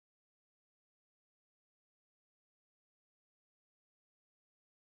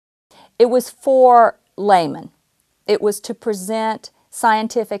It was for laymen. It was to present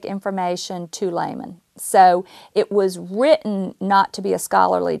scientific information to laymen. So it was written not to be a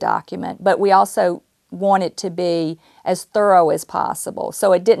scholarly document, but we also want it to be as thorough as possible.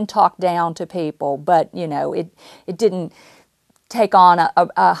 So it didn't talk down to people, but you know, it didn't take on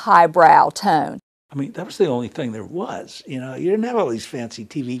a highbrow tone. I mean, that was the only thing there was. You know, you didn't have all these fancy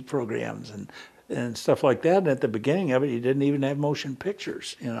TV programs and stuff like that. And at the beginning of it, you didn't even have motion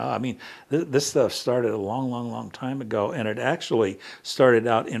pictures. You know, I mean, this stuff started a long, long, long time ago, and it actually started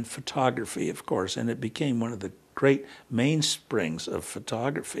out in photography, of course, and it became one of the great mainsprings of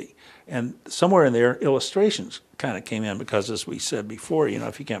photography. And somewhere in there, illustrations kind of came in because, as we said before, you know,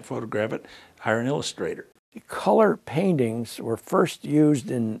 if you can't photograph it, hire an illustrator. Color paintings were first used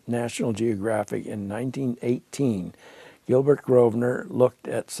in National Geographic in 1918. Gilbert Grosvenor looked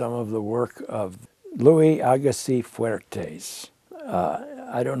at some of the work of Luis Agassiz Fuertes.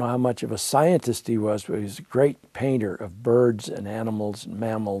 I don't know how much of a scientist he was, but he was a great painter of birds and animals and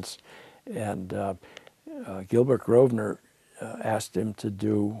mammals. And Gilbert Grosvenor asked him to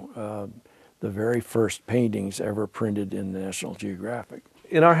do the very first paintings ever printed in National Geographic.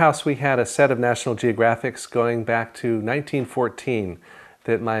 In our house, we had a set of National Geographics going back to 1914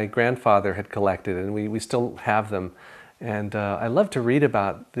 that my grandfather had collected, and we still have them. And I love to read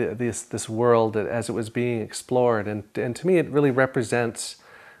about this world as it was being explored, and to me it really represents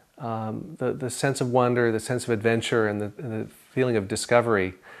the sense of wonder, the sense of adventure, and the feeling of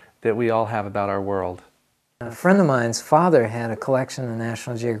discovery that we all have about our world. A friend of mine's father had a collection of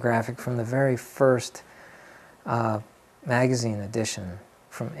National Geographic from the very first magazine edition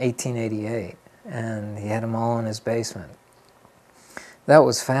from 1888, and he had them all in his basement. That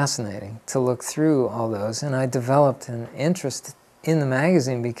was fascinating to look through all those, and I developed an interest in the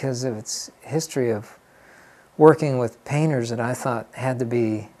magazine because of its history of working with painters that I thought had to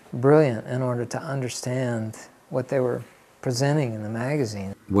be brilliant in order to understand what they were presenting in the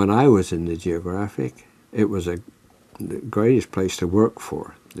magazine. When I was in the Geographic, it was the greatest place to work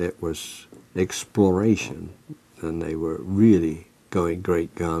for. It was exploration, and they were really going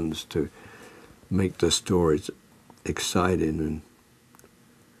great guns to make the stories exciting,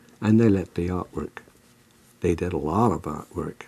 and they let the artwork. They did a lot of artwork.